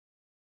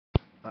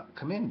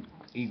Come in,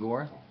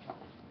 Igor.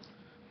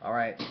 All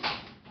right.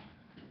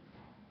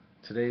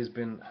 Today's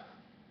been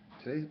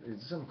today's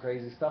some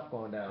crazy stuff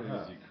going down,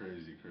 huh? Crazy,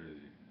 crazy, crazy.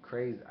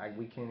 Crazy.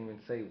 We can't even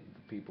say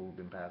the people who've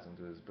been passing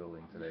through this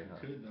building today, huh?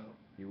 Could though.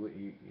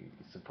 You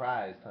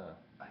surprised, huh?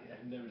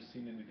 I've never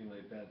seen anything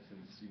like that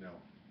since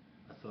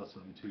I saw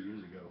something 2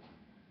 years ago.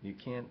 You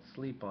can't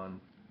sleep on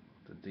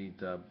the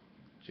D-Dub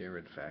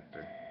Jared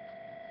factor.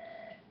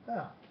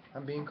 Oh,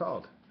 I'm being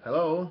called.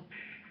 Hello,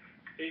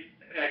 He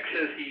X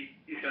says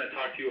he's going to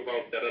talk to you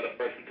about that other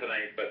person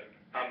tonight, but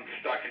I'm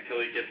stuck until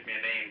he gets me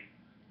a name.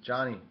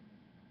 Johnny.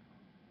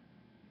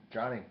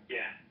 Johnny, Yeah.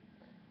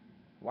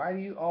 why do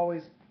you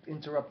always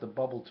interrupt the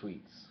bubble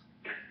tweets?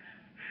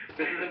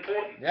 This is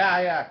important.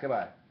 Yeah,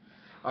 goodbye.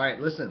 All right,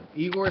 listen.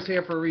 Igor's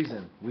here for a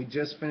reason. We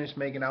just finished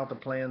making out the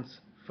plans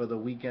for the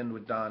weekend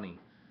with Donnie.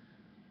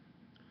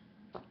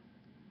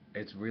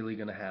 It's really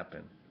gonna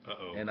happen.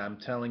 Uh-oh. And I'm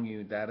telling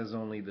you, that is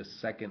only the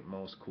second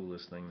most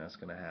coolest thing that's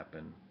gonna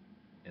happen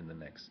in the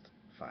next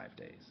 5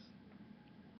 days.